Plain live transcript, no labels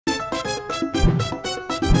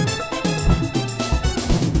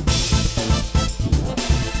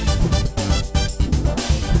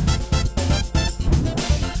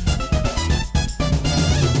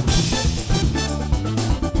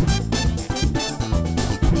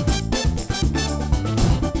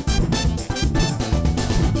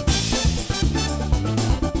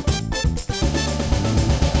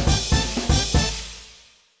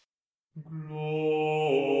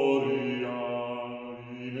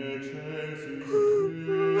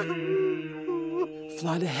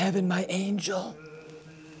fly to heaven, my angel.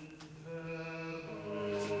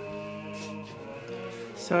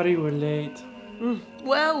 Sorry we're late.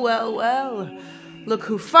 Well, well, well. Look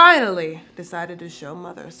who finally decided to show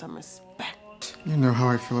Mother some respect. You know how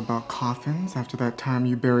I feel about coffins after that time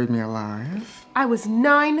you buried me alive? I was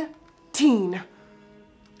 19.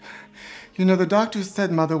 You know, the doctor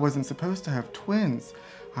said Mother wasn't supposed to have twins.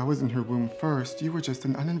 I was in her womb first. You were just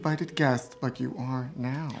an uninvited guest like you are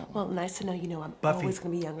now. Well, nice to know you know I'm Buffy. always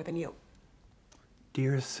going to be younger than you.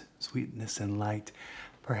 Dearest sweetness and light,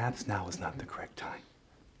 perhaps now is not the correct time.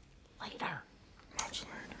 Later. Much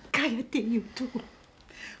later. Cállate, you two.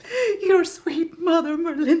 Your sweet mother,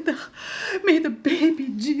 Merlinda, may the baby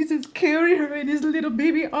Jesus carry her in his little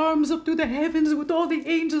baby arms up to the heavens with all the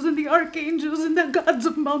angels and the archangels and the gods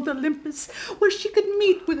of Mount Olympus, where she could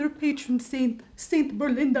meet with her patron saint, Saint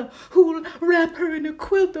Merlinda, who will wrap her in a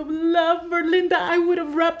quilt of love. Merlinda, I would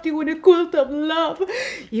have wrapped you in a quilt of love.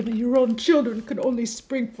 Even your own children could only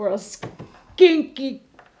spring for a skanky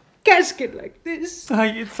casket like this. Ay,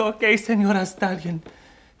 it's okay, Senora Stallion.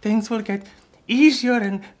 Things will get easier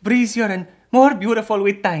and breezier and more beautiful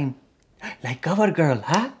with time. Like our girl,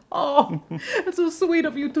 huh? Oh, that's so sweet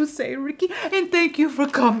of you to say, Ricky, and thank you for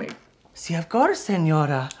coming. See, of course,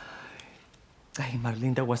 Senora. Ay,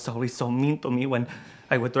 Merlinda was always so mean to me when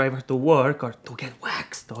I would drive her to work or to get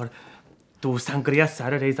waxed or to sangria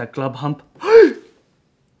Saturdays at Club Hump.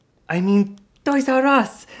 I mean, Toys R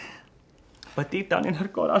Us. But deep down in her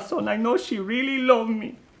corazon, I know she really loved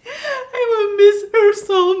me. I will miss her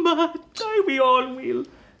so much. Ay, we all will.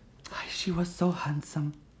 Ay, she was so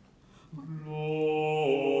handsome.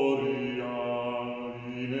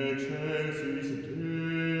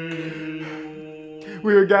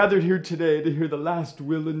 We are gathered here today to hear the last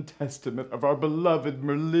will and testament of our beloved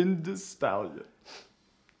Merlinda Stallion.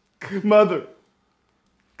 Mother,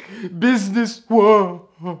 business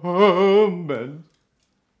woman,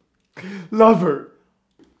 lover,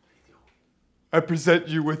 I present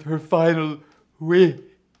you with her final wishes.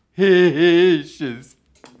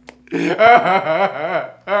 Is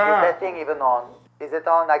that thing even on? Is it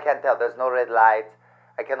on? I can't tell. There's no red light.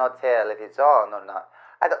 I cannot tell if it's on or not.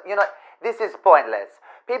 I don't, you know, this is pointless.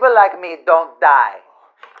 People like me don't die.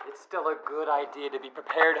 It's still a good idea to be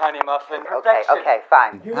prepared, honey muffin. Okay, okay,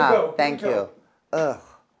 fine. Here we go. Thank you. Ugh.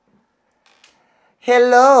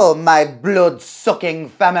 Hello, my blood-sucking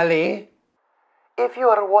family. If you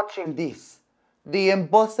are watching this, the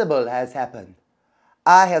impossible has happened.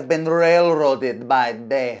 I have been railroaded by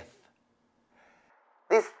death.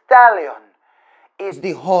 The stallion is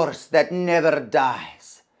the horse that never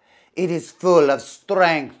dies. It is full of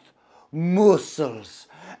strength, muscles,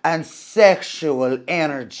 and sexual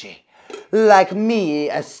energy. Like me,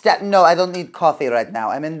 no, I don't need coffee right now.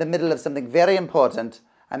 I'm in the middle of something very important.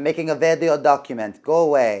 I'm making a video document. Go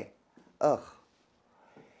away. Ugh.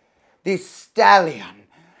 The stallion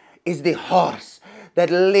is the horse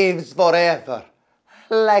that lives forever,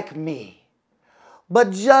 like me.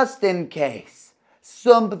 But just in case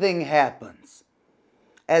something happens,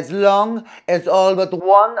 as long as all but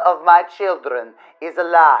one of my children is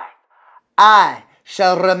alive, I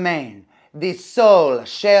shall remain the sole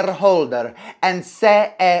shareholder and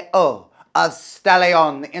CEO of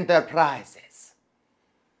Stallion Enterprises.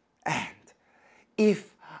 And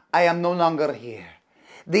if I am no longer here,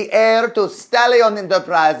 the heir to Stallion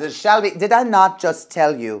Enterprises shall be... Did I not just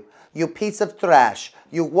tell you, you piece of trash,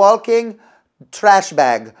 you walking trash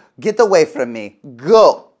bag, get away from me,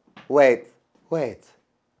 go. Wait,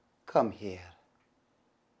 come here.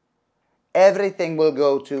 Everything will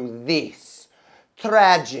go to this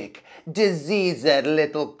tragic, diseased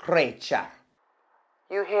little creature.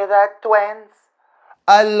 You hear that, twins?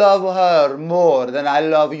 I love her more than I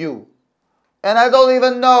love you. And I don't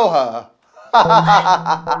even know her.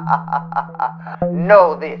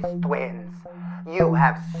 Know this, twins. You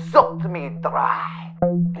have sucked me dry.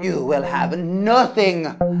 You will have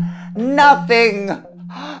nothing. Nothing.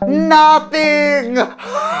 Nothing.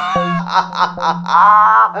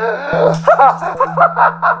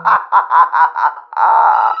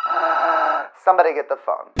 Somebody get the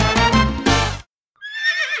phone.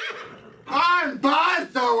 I'm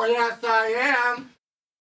Bozo, yes I am.